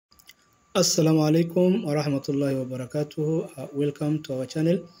Assalamu alaikum wa rahmatullahi wa barakatuh. Welcome to our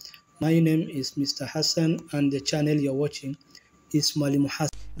channel. My name is Mr. Hassan and the channel you're watching is Mwalimu Hassan.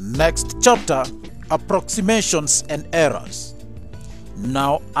 Next chapter, approximations and errors.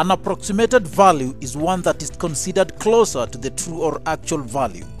 Now, an approximated value is one that is considered closer to the true or actual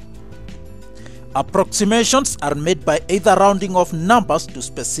value. Approximations are made by either rounding off numbers to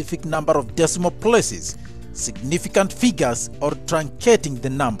specific number of decimal places, significant figures, or truncating the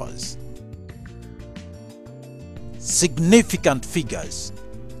numbers. Significant figures.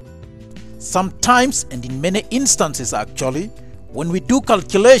 Sometimes, and in many instances actually, when we do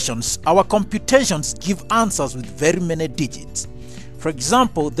calculations, our computations give answers with very many digits. For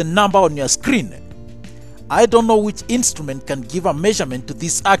example, the number on your screen. I don't know which instrument can give a measurement to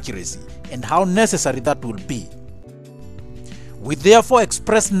this accuracy and how necessary that will be. We therefore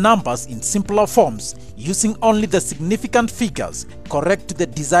express numbers in simpler forms using only the significant figures correct to the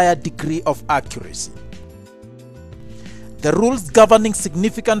desired degree of accuracy. The rules governing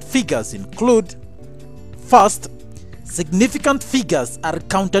significant figures include: first, significant figures are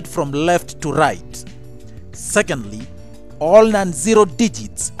counted from left to right. Secondly, all non-zero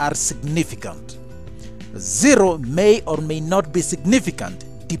digits are significant. Zero may or may not be significant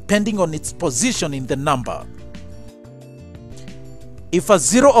depending on its position in the number. If a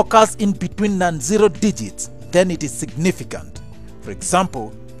zero occurs in between non-zero digits, then it is significant. For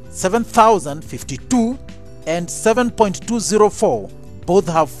example, 7052 and 7.204 both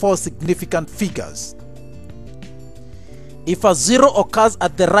have 4 significant figures. If a zero occurs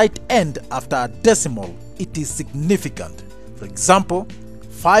at the right end after a decimal, it is significant. For example,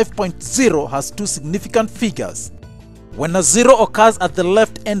 5.0 has 2 significant figures. When a zero occurs at the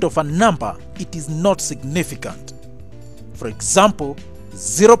left end of a number, it is not significant. For example,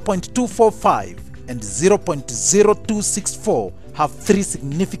 0.245 and 0.0264 have 3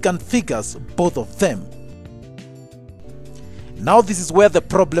 significant figures, both of them. Now this is where the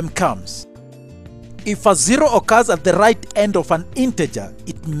problem comes. If a zero occurs at the right end of an integer,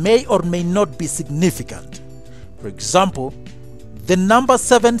 it may or may not be significant. For example, the number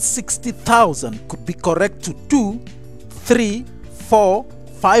 760,000 could be correct to 2, 3, 4,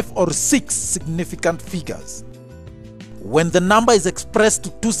 5 or 6 significant figures. When the number is expressed to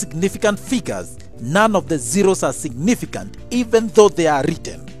 2 significant figures, none of the zeros are significant even though they are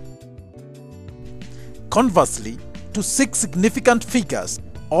written. Conversely, to 6 significant figures,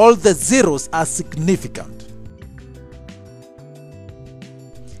 all the zeros are significant.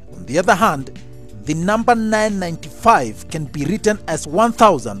 On the other hand, the number 995 can be written as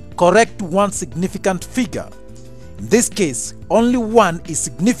 1000 correct to 1 significant figure. In this case, only 1 is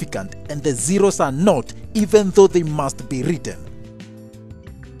significant and the zeros are not, even though they must be written.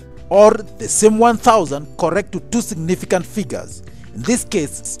 Or the same 1000 correct to 2 significant figures. In this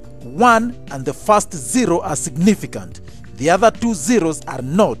case, 1 and the first 0 are significant. The other 2 zeros are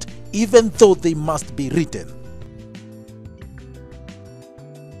not, even though they must be written.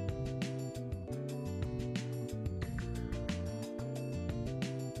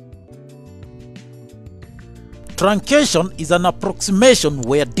 Truncation is an approximation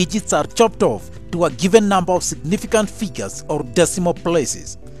where digits are chopped off to a given number of significant figures or decimal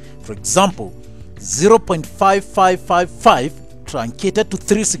places. For example, 0.5555 truncated to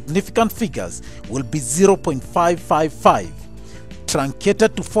 3 significant figures will be 0.555.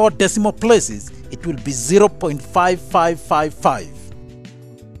 Truncated to 4 decimal places, it will be 0.5555.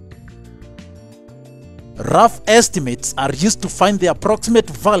 Rough estimates are used to find the approximate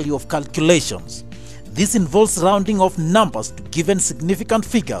value of calculations. This involves rounding off numbers to given significant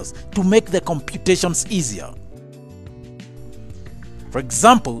figures to make the computations easier. For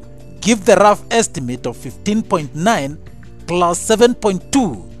example, give the rough estimate of 15.9 plus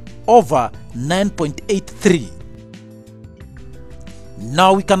 7.2 over 9.83.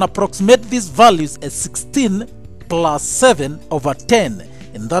 Now we can approximate these values as 16 plus 7 over 10,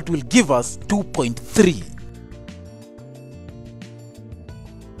 and that will give us 2.3.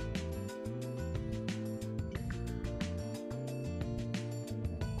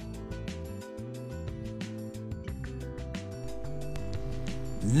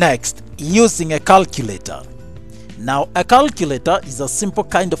 Next, using a calculator. Now, a calculator is a simple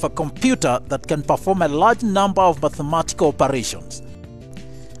kind of a computer that can perform a large number of mathematical operations.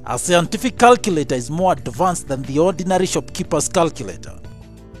 A scientific calculator is more advanced than the ordinary shopkeeper's calculator.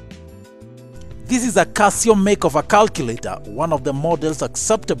 This is a Casio make of a calculator, one of the models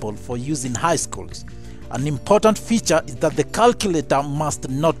acceptable for use in high schools. An important feature is that the calculator must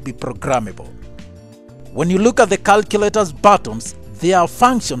not be programmable. When you look at the calculator's buttons, there are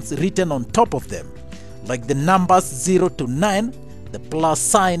functions written on top of them, like the numbers 0 to 9, the plus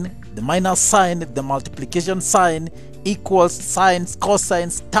sign, the minus sign, the multiplication sign, equals, sines,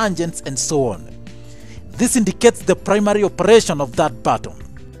 cosines, tangents, and so on. This indicates the primary operation of that button.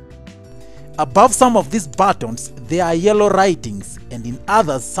 Above some of these buttons, there are yellow writings, and in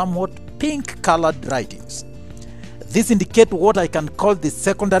others, somewhat pink-colored writings. This indicates what I can call the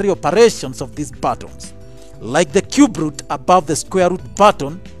secondary operations of these buttons, like the cube root above the square root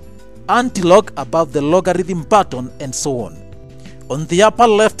button, antilog above the logarithm button, and so on. On the upper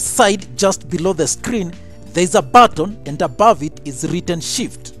left side, just below the screen, there is a button, and above it is written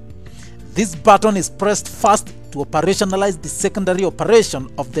Shift. This button is pressed first to operationalize the secondary operation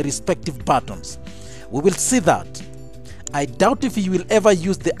of the respective buttons. We will see that. I doubt if you will ever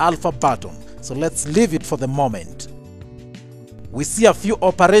use the alpha button, so let's leave it for the moment. We see a few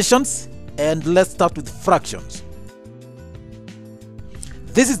operations, and let's start with fractions.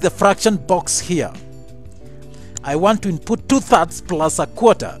 This is the fraction box here. I want to input 2/3 plus a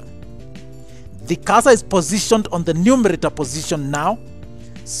quarter. The cursor is positioned on the numerator position now,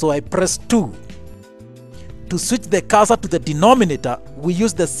 so I press 2. To switch the cursor to the denominator, we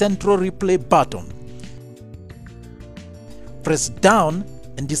use the central replay button. Press down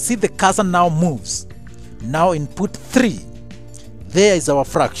and you see the cursor now moves. Now input 3. There is our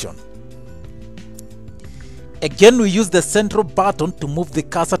fraction. Again, we use the central button to move the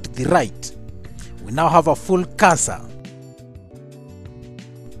cursor to the right. We now have a full cursor.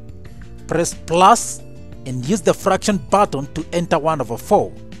 Press plus and use the fraction button to enter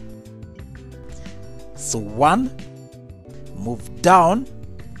 1/4. So 1, move down,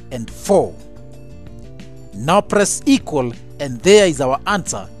 and 4. Now press equal, and there is our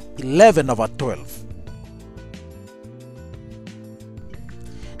answer, 11/12.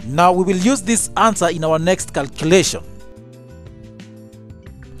 Now we will use this answer in our next calculation.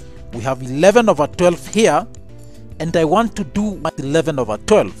 We have 11/12 here, and I want to do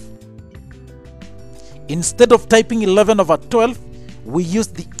 11/12. Instead of typing 11/12, we use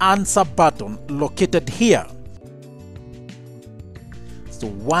the answer button located here. So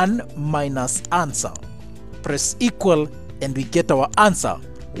 1 minus answer. Press equal, and we get our answer,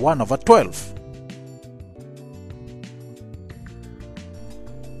 1/12.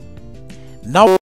 Now